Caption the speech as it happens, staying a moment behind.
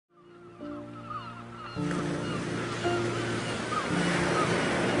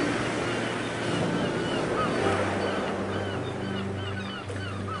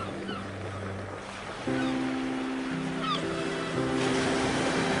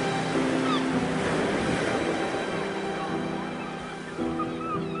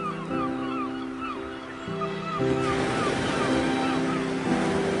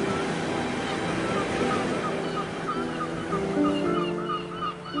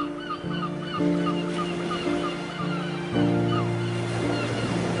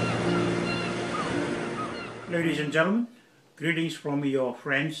Ladies and gentlemen, greetings from your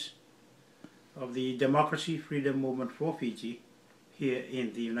friends of the Democracy Freedom Movement for Fiji here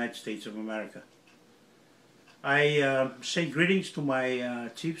in the United States of America. I say greetings to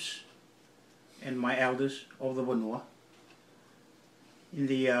my chiefs and my elders of the Valu in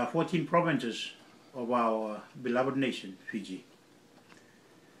the 14 provinces of our beloved nation, Fiji.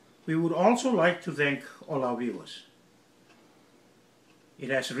 We would also like to thank all our viewers. It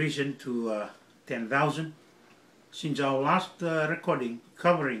has risen to 10,000 since our last recording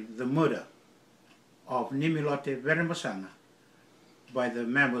covering the murder of Nimilote Verimasanga by the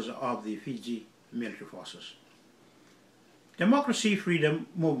members of the Fiji military forces. Democracy Freedom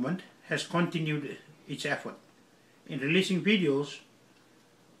Movement has continued its effort in releasing videos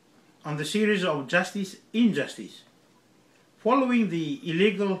on the series of justice injustice following the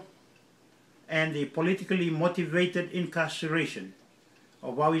illegal and the politically motivated incarceration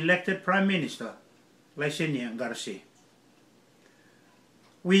of our elected Prime Minister Garcia.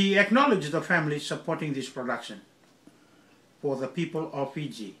 We acknowledge the families supporting this production for the people of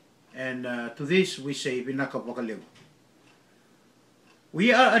Fiji, and to this we say Vinaka Pokalevu.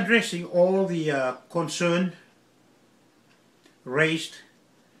 We are addressing all the concern raised.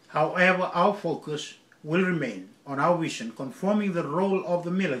 However, our focus will remain on our vision confirming the role of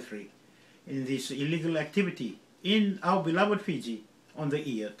the military in this illegal activity in our beloved Fiji on the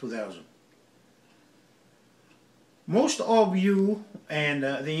year 2000. Most of you and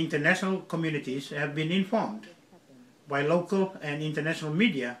the international communities have been informed by local and international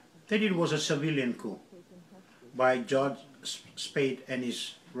media that it was a civilian coup by George Spade and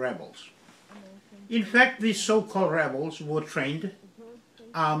his rebels. In fact, these so-called rebels were trained,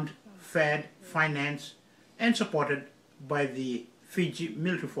 armed, fed, financed, and supported by the Fiji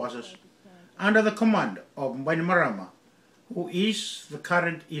military forces under the command of Bainimarama, who is the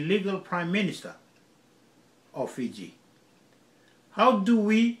current illegal Prime Minister of Fiji. How do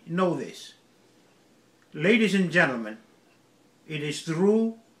we know this? Ladies and gentlemen, it is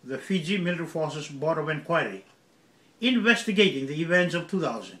through the Fiji Military Forces Board of Inquiry investigating the events of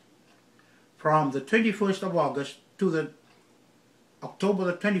 2000 from the 21st of August to the October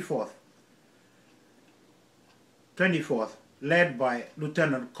the 24th, led by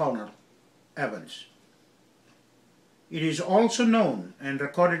Lieutenant Colonel Evans. It is also known and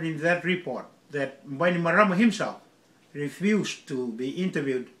recorded in that report that Bainimarama himself refused to be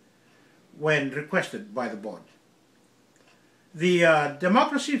interviewed when requested by the board. The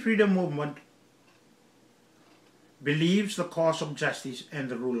Democracy Freedom Movement believes the cause of justice and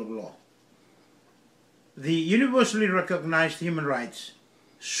the rule of law. The universally recognized human rights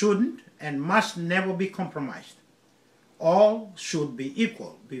shouldn't and must never be compromised. All should be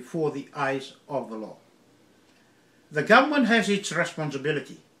equal before the eyes of the law. The government has its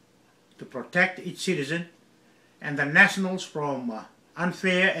responsibility to protect its citizens and the nationals from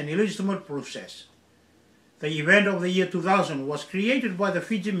unfair and illegitimate process. The event of the year 2000 was created by the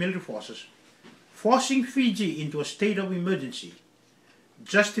Fiji military forces, forcing Fiji into a state of emergency,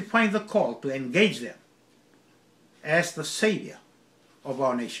 justifying the call to engage them as the savior of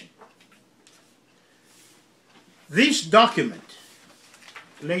our nation. This document,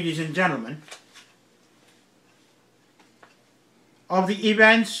 ladies and gentlemen, of the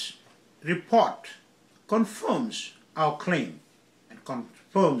events report confirms our claim and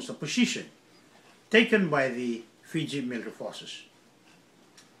confirms the position taken by the Fiji military forces.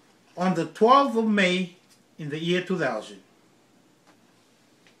 On the 12th of May in the year 2000,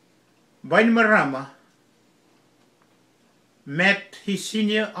 Bainimarama met his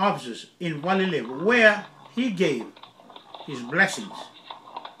senior officers in Valu, where he gave his blessings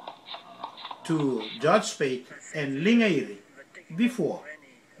to George Spade and Lingairi before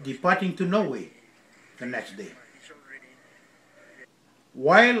departing to Norway the next day.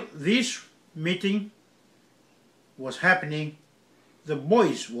 While this meeting was happening, the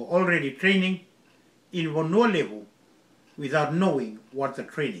boys were already training in Valu without knowing what the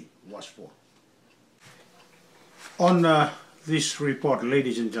training was for. On this report,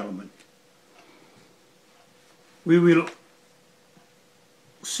 ladies and gentlemen, we will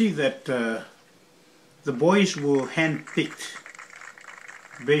see that The boys were handpicked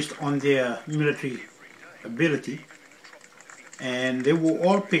based on their military ability, and they were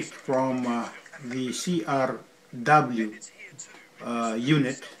all picked from the CRW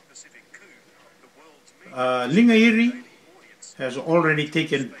unit. Lingairi has already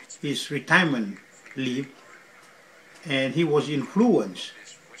taken his retirement leave, and he was influenced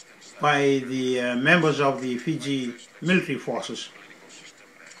by the members of the Fiji military forces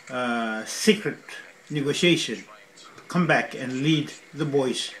secret negotiation to come back and lead the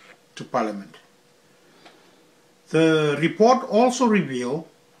boys to Parliament. The report also revealed,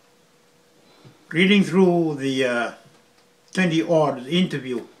 reading through the 20-odd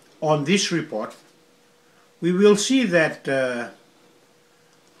interview on this report, we will see that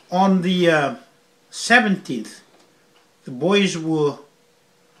on the 17th, the boys were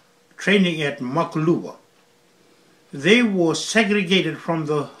training at Makuluba. They were segregated from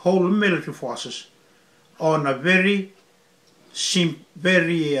the whole military forces on a very simple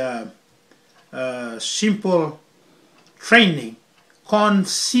training,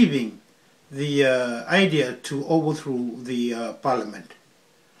 conceiving the idea to overthrow the Parliament.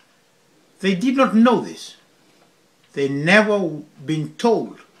 They did not know this. They never been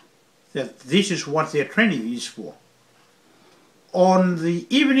told that this is what their training is for. On the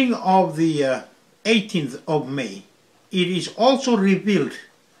evening of the 18th of May, it is also revealed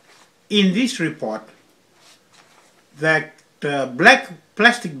in this report that black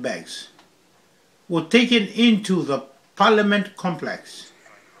plastic bags were taken into the Parliament complex,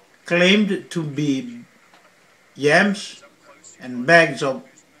 claimed to be yams and bags of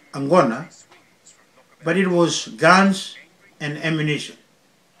angona, but it was guns and ammunition,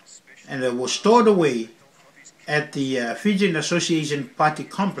 and they were stored away at the Fijian Association Party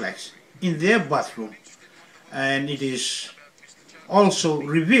complex in their bathroom. And it is also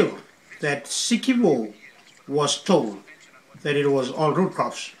revealed that Sikivo was told that it was all root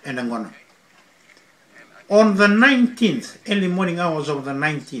crops and angona. On the 19th, early morning hours of the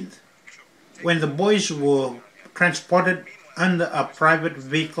 19th, when the boys were transported under a private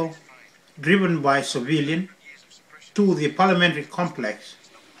vehicle driven by civilian to the parliamentary complex,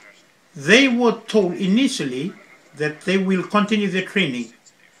 they were told initially that they will continue their training,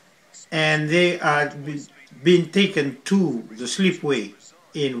 and they are being taken to the sleepway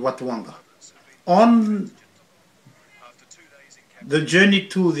in Watuanga. On the journey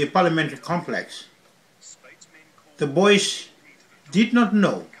to the parliamentary complex, the boys did not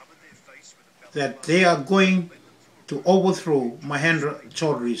know that they are going to overthrow Mahendra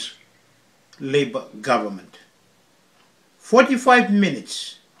Chaudhry's Labour government. 45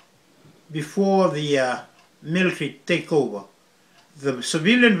 minutes before the military takeover, the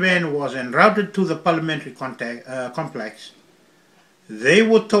civilian van was en route to the parliamentary complex. They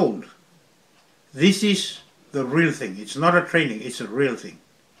were told, this is the real thing. It's not a training, it's a real thing.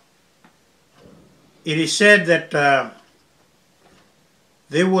 It is said that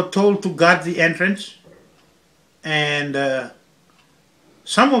they were told to guard the entrance, and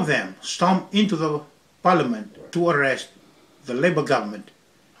some of them stormed into the parliament to arrest the Labour government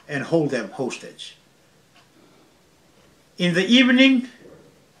and hold them hostage. In the evening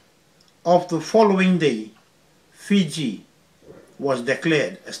of the following day, Fiji was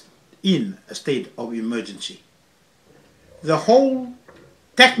declared in a state of emergency. The whole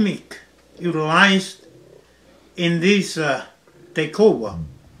technique utilized in this takeover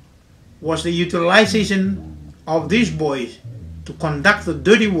was the utilization of these boys to conduct the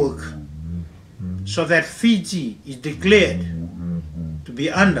dirty work so that Fiji is declared to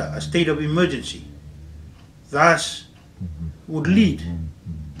be under a state of emergency, thus would lead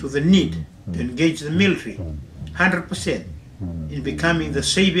to the need to engage the military 100% in becoming the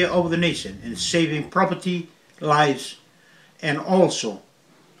savior of the nation and saving property, lives, and also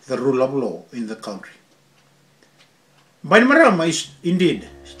the rule of law in the country. Bainimarama is indeed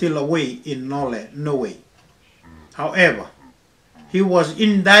still away in Norway. However, he was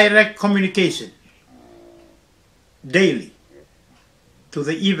in direct communication daily to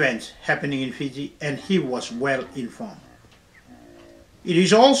the events happening in Fiji, and he was well informed. It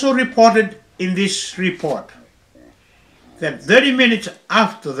is also reported in this report that 30 minutes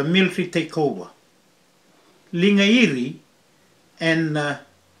after the military takeover, Lingairi and a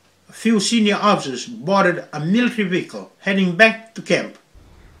few senior officers boarded a military vehicle heading back to camp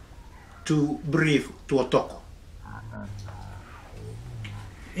to brief Taukei.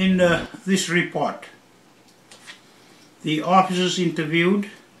 In this report, the officers interviewed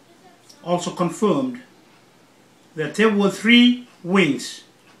also confirmed that there were 3 wings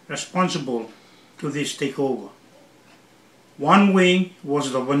responsible to this takeover. One wing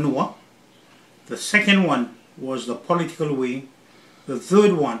was the Vanua, The second one was the political wing. The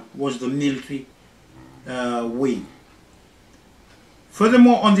third one was the military wing.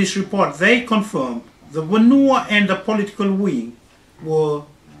 Furthermore, on this report, they confirmed the Vanua and the political wing were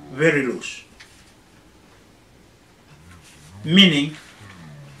very loose. Meaning,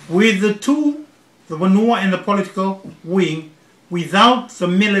 with the two, the Vanua and the political wing, without the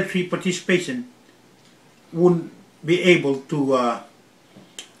military participation, wouldn't be able to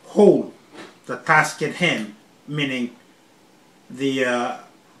hold the task at hand, meaning the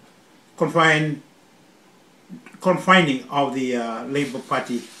confining of the Labour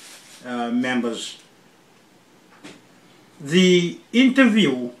Party members. The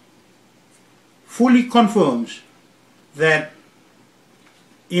interview fully confirms that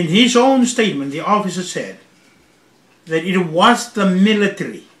in his own statement, the officer said that it was the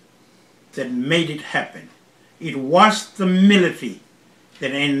military that made it happen. It was the military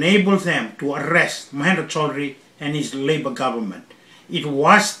that enabled them to arrest Mahendra Chaudhry and his Labour government. It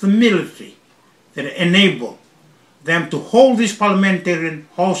was the military that enabled them to hold this parliamentarian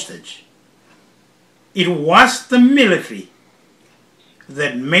hostage. It was the military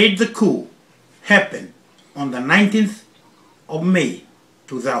that made the coup happen on the 19th of May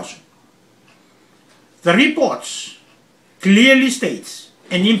 2000. The reports clearly states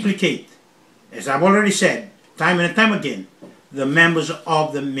and implicate, as I've already said time and time again, the members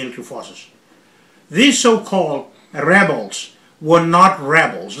of the military forces. These so-called rebels were not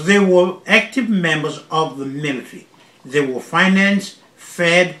rebels. They were active members of the military. They were financed,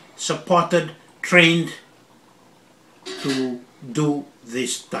 fed, supported, trained to do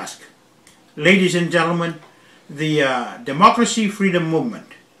this task. Ladies and gentlemen, the democracy freedom movement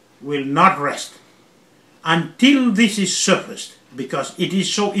will not rest until this is surfaced, because it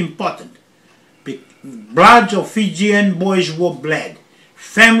is so important. Blood of Fijian boys were bled.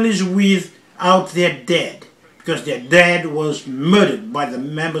 Families without their dead, because their dad was murdered by the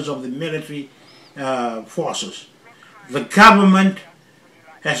members of the military forces. The government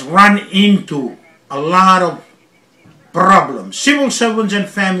has run into a lot of problems. Civil servants and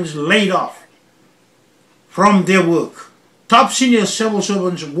families laid off from their work. Top senior civil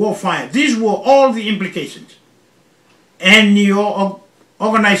servants were fired. These were all the implications. And your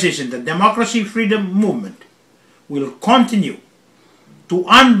organization, the Democracy Freedom Movement, will continue to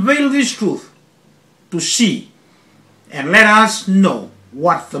unveil this truth, to see and let us know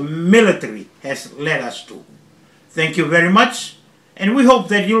what the military has led us to. Thank you very much, and we hope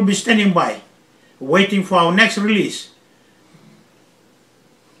that you'll be standing by, waiting for our next release,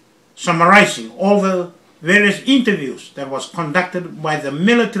 summarizing all the various interviews that was conducted by the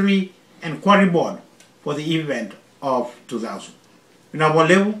Military Inquiry Board for the event of 2000.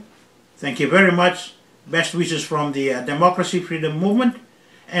 Valu, thank you very much. Best wishes from the Democracy Freedom Movement.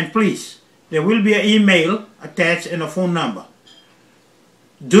 And please, there will be an email attached and a phone number.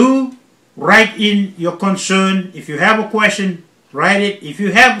 Do write in your concern. If you have a question, write it. If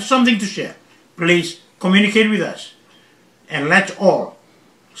you have something to share, please communicate with us. And let's all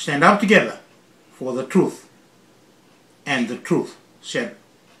stand up together for the truth. And the truth set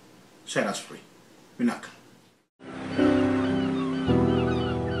us free. Vinaka.